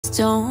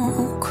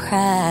don't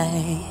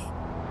cry.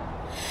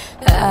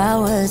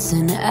 Hours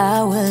and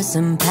hours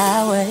and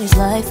powers.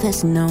 Life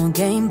is no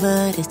game,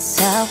 but it's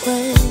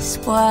ours.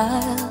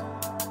 While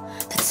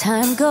the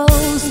time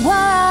goes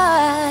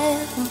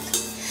wild,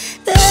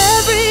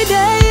 every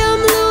day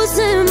I'm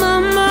losing my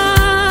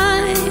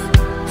mind,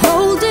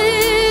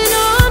 holding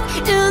on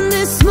in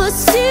this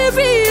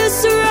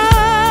mysterious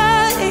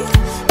ride,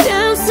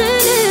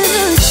 dancing in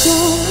a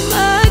storm.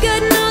 I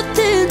got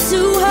nothing to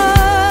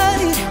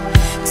hide.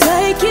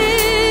 Take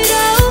it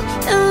out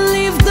and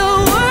leave the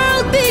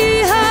world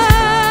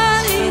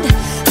behind.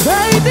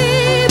 Baby,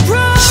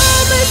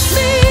 promise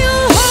me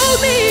you'll hold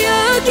me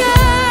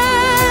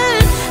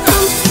again.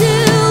 I'm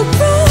still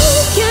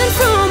broken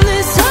from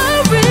this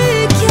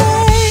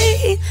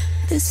hurricane.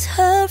 This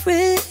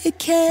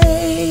hurricane.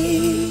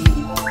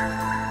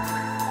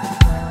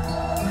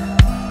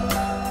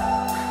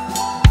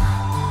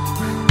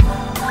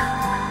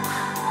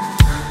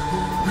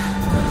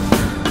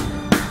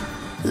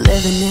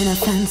 Living in a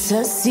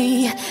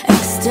fantasy,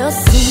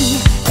 ecstasy.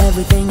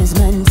 Everything is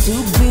meant to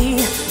be.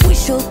 We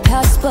shall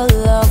pass, but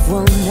love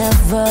will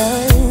never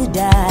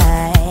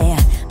die.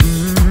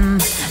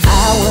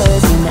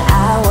 Hours and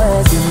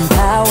hours and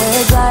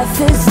powers.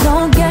 Life is no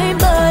game,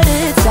 but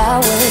it's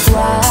ours.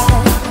 Why?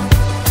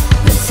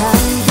 The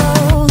time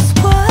goes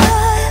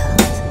wild.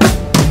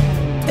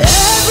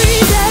 Every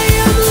day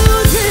I'm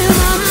losing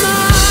my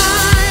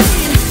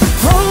mind,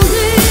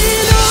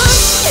 holding on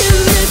in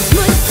this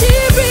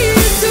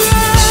mysterious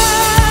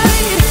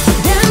ride,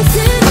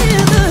 dancing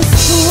in the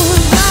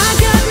storm. I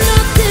got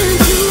nothing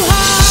to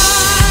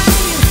hide.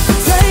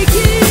 Take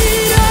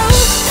it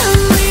out and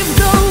leave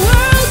the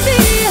world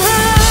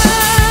behind.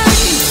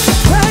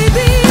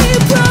 Baby,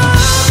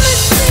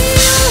 promise me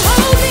you'll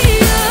hold me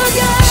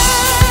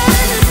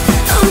again.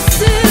 I'm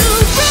still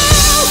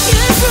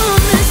broken from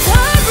this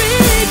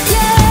hurricane.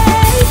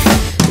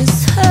 This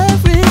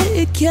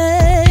hurricane.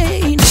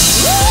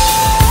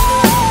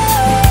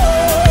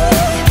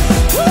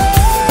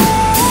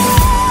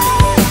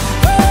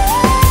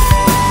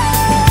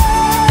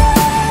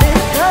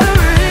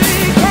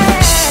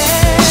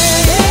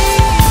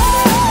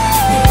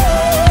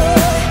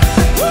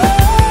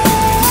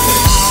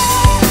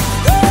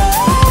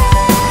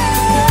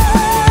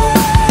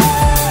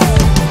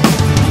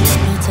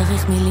 לא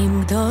צריך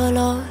מילים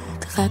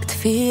גדולות, רק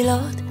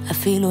תפילות.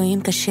 אפילו אם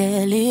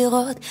קשה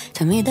לראות,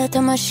 תמיד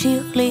אתה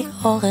משאיר לי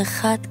אור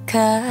אחד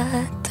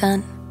קטן.